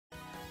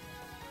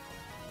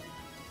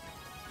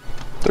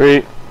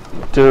3,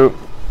 2,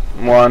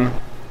 1.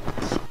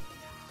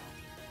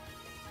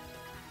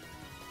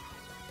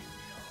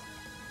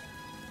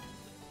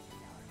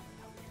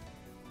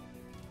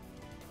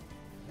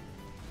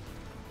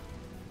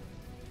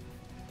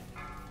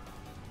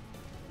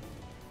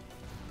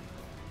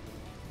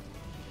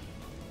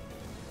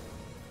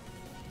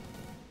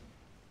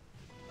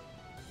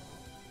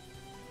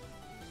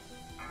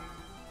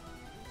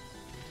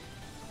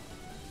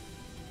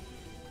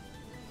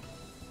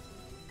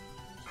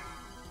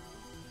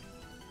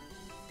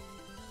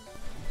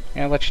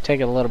 Yeah, I'll let you take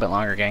it a little bit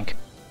longer, gank.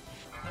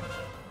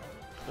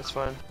 That's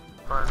fine.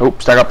 Oh,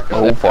 stack up.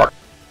 Oh, fuck.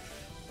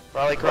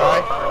 Rally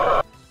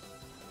cry.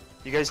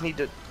 You guys need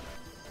to...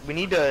 We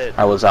need to...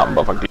 I was out in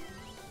buff. Okay,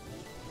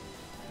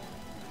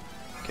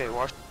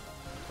 watch...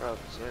 Oh,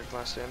 there's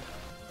last stand.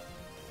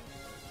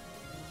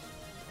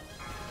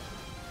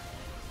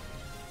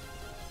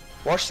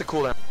 Watch the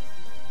cooldowns,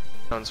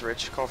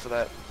 Rich. Call for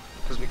that.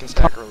 Because we can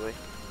stack early.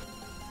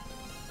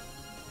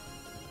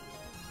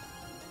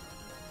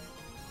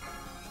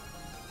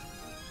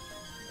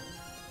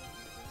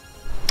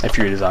 If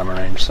you're design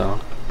range, so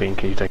being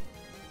can you take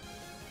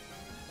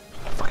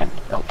fucking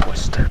L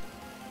twister.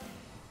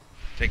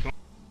 Take one.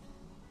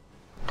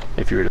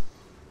 If you're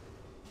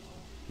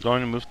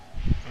Going to move.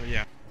 Oh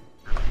yeah.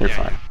 you're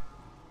fine.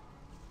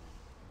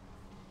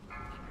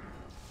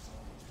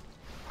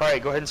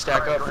 Alright, go ahead and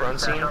stack up for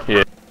unseen.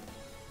 Yeah.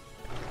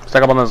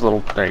 Stack up on those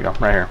little. There you go,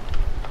 right here.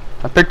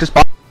 I picked this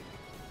spot.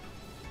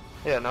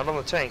 Yeah, not on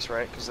the tanks,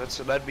 right? Because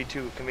that'd be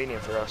too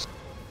convenient for us.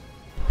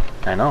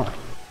 I know.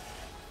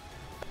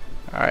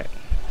 Alright.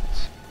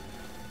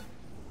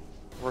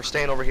 We're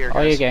staying over here, guys.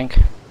 All you,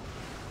 gank.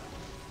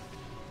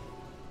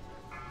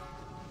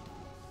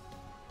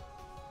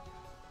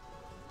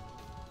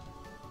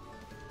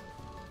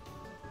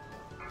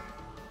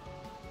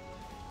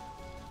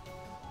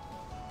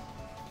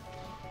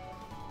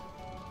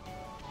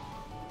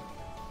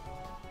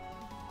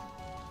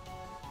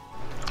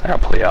 I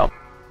gotta play out.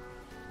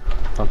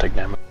 Don't take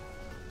damage.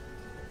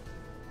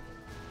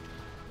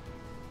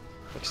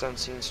 Next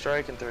unseen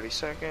strike in 30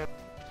 seconds.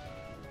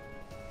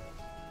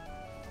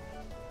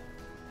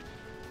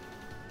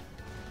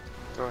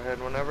 Go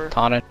ahead whenever.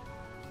 Taunted.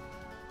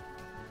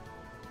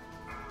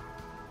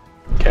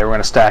 Okay, we're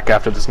gonna stack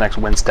after this next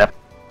wind step.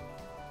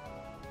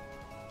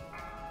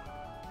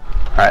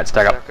 Alright,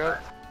 stack up. Stack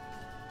up.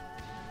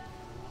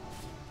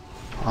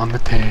 On the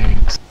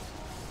tanks.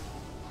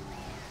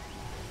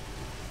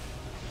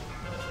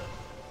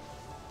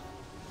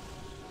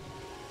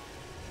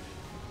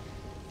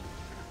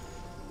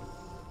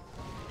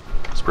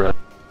 Spread.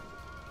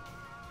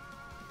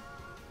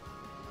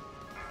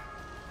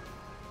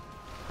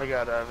 I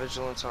got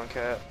vigilance on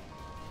cat.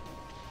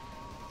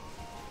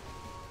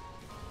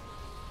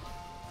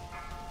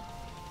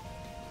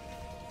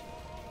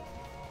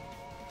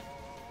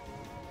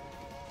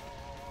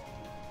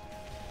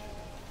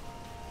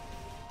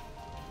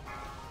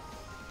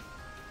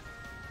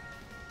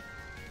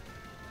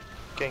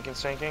 Gank and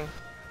sinking.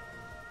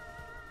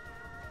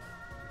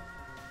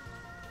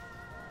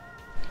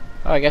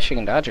 Oh, I guess you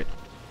can dodge it.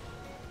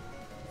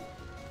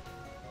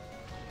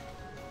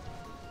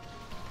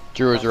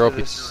 Druids are After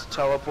OP. this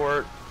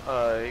teleport,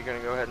 you're gonna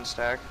go ahead and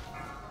stack.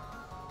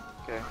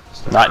 Okay.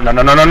 Not, no.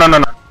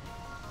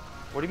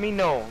 What do you mean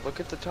no? Look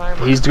at the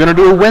timer. He's gonna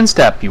do a wind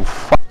step, you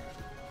fuck.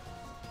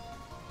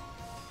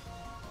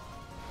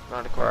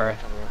 Not a Or quarter.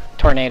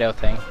 tornado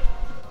thing.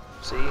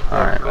 See?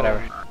 Alright.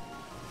 Whatever.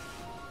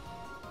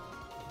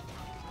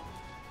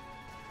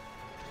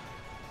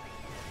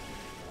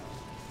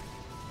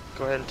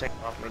 Go ahead and take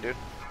off me, dude.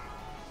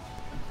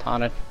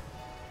 Taunted.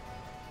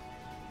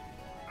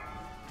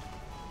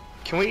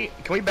 Can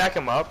we back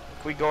him up?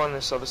 Can we go on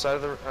this other side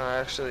of the?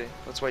 Actually,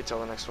 let's wait till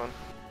the next one.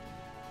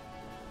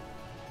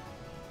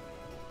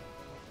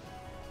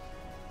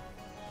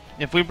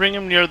 If we bring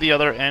him near the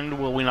other end,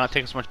 will we not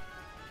take as much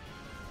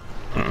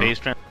phase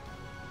trans?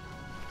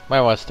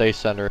 Might want to stay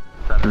center.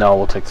 No,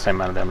 we'll take the same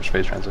amount of damage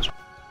phase transition.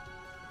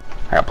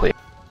 I got play.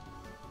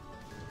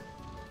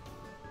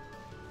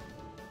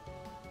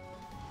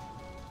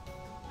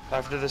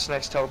 After this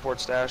next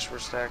teleport stash, we're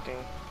stacking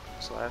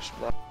slash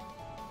blah.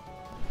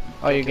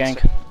 Oh, you,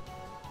 gank.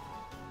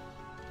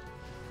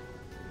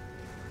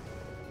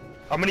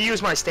 I'm gonna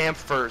use my stamp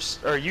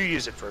first, or you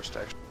use it first,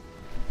 actually.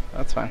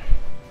 That's fine.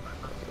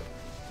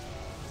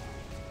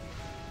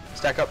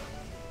 Stack up.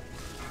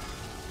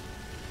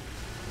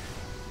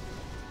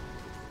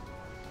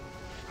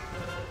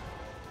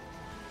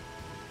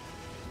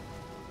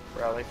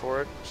 Rally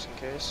for it, just in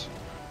case.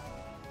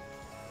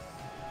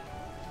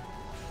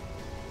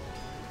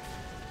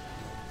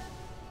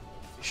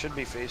 You should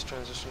be phase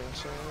transitioning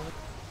soon.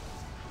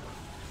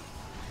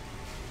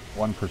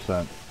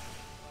 1%.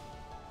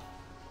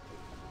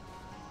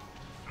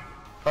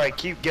 Alright,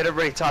 get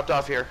everybody topped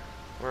off here.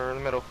 We're in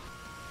the middle.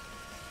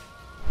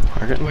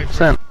 We're getting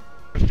sent.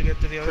 To get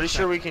to the other Pretty side.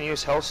 sure we can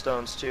use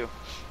Hellstones too,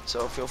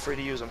 so feel free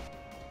to use them.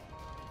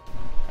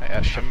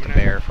 I ship the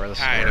bear for the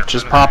sword.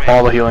 Just pop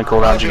all the healing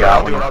cooldowns you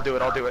got.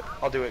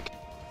 I'll do it.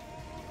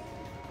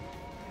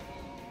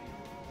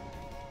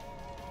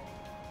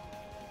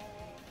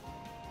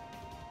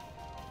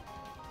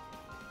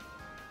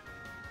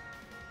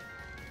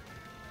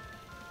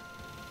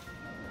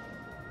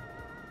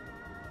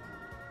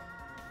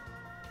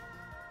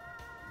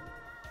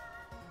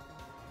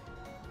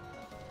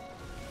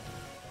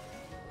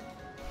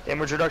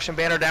 Damage reduction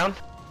banner down.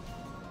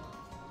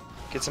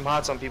 Get some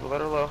hots on people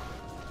that are low.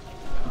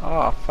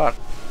 Oh, fuck.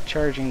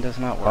 Charging does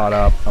not work. Caught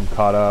up. I'm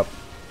caught up.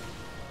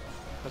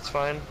 That's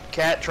fine.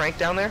 Cat, Trank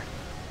down there.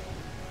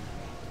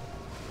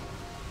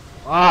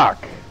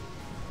 Fuck.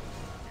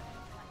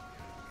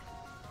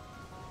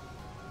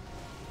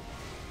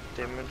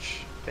 Damage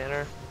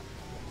banner.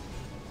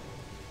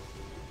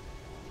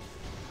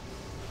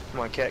 Come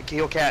on, Cat.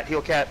 Heal Cat.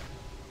 Heal Cat.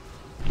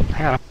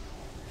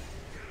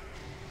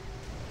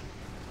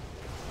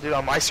 Dude,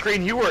 on my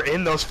screen, you were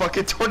in those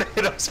fucking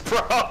tornadoes,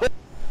 bro.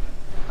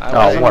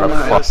 Oh, what a On the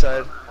other fuck.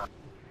 side.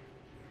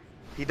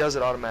 He does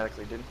it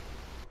automatically, dude.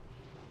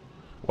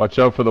 Watch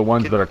out for the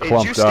ones that are Did you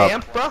clumped up.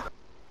 stamp, bro?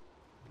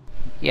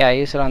 Yeah, I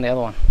used it on the other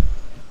one.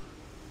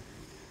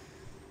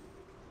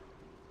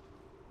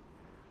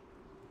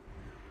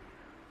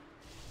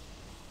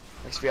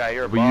 XVI,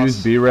 you're a We boss.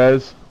 use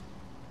B-Res.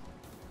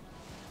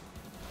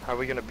 How are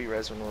we gonna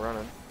B-res when we're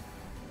running?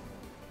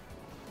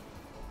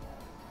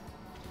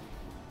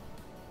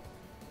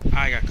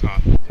 I got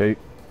caught.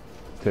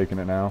 Taking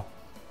it now.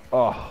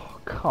 Oh,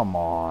 come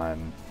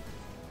on.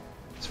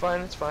 It's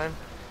fine, it's fine.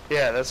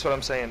 Yeah, that's what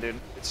I'm saying, dude.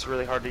 It's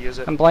really hard to use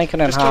it. I'm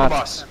blanking and Just kill the hot.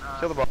 boss.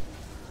 Kill the boss.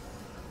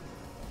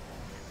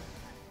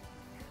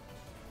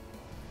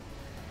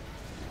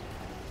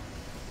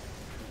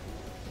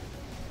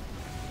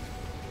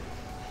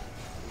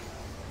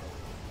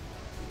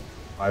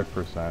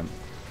 %.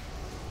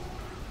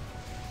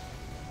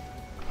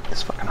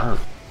 This fucking hurt.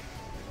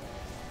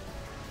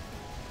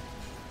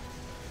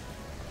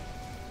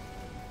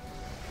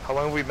 How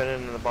long have we been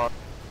in the boss?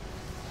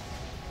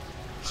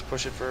 Just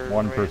push it for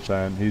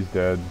 1%. He's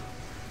dead.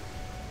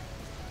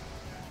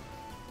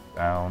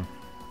 Down.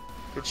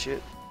 Good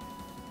shit.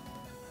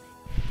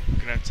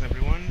 Congrats,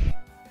 everyone.